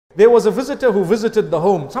There was a visitor who visited the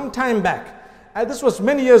home some time back. This was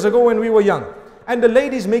many years ago when we were young. And the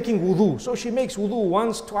lady's making wudu. So she makes wudu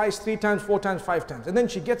once, twice, 3 times, 4 times, 5 times. And then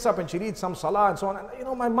she gets up and she reads some salah and so on. And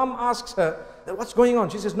my mom asks her, what's going on?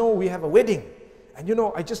 She says, no, we have a wedding. And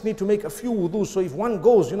I just need to make a few wudus. So if one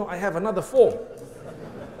goes, I have another 4.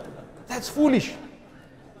 That's foolish.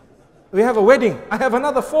 We have a wedding. I have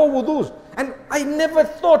another 4 wudus. And I never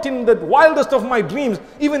thought in the wildest of my dreams,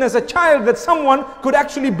 even as a child, that someone could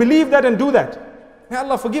actually believe that and do that. May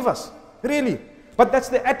Allah forgive us. Really. But that's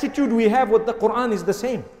the attitude we have with the Quran is the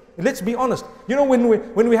same. Let's be honest.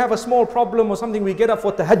 When we have a small problem or something, we get up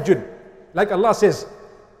for tahajjud. Like Allah says,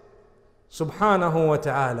 Subhanahu wa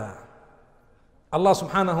ta'ala. Allah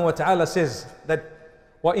subhanahu wa ta'ala says that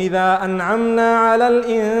وَإِذَا أَنْعَمْنَا عَلَى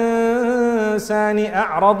الْإِنسَانِ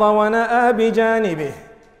أَعْرَضَ وَنَأَى بِجَانِبِهِ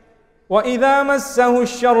وَإِذَا مَسَّهُ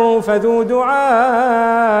الشَّرُّ فَذُو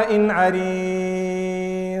دُعَاءٍ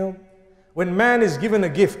عَرِيضٍ. When man is given a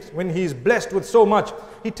gift, when he is blessed with so much,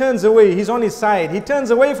 he turns away, he's on his side, he turns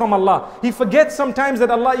away from Allah. He forgets sometimes that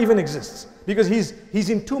Allah even exists because he's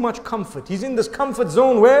in too much comfort. He's in this comfort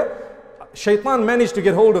zone where shaitan managed to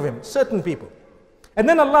get hold of him, certain people. And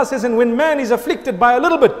then Allah says, and when man is afflicted by a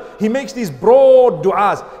little bit, he makes these broad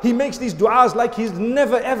du'as. He makes these du'as like he's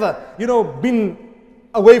never ever, been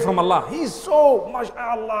away from Allah. He's so much,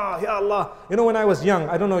 Allah, Ya Allah. When I was young,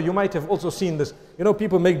 I don't know, you might have also seen this.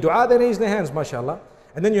 People make dua, they raise their hands, mashallah.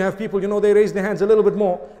 And then you have people, they raise their hands a little bit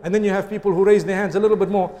more. And then you have people who raise their hands a little bit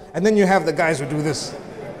more. And then you have the guys who do this.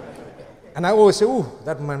 And I always say, ooh,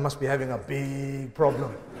 that man must be having a big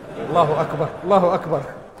problem. Allahu Akbar, Allahu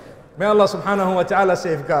Akbar. May Allah subhanahu wa ta'ala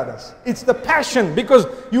safeguard us. It's the passion, because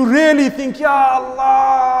you really think, Ya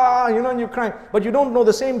Allah, and you're crying. But you don't know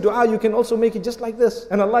the same dua, you can also make it just like this.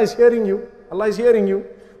 And Allah is hearing you. Allah is hearing you.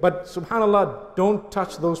 But subhanallah, don't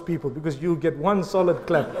touch those people, because you'll get one solid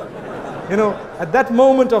clap. At that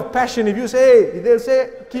moment of passion, if you say, they'll say,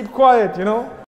 keep quiet,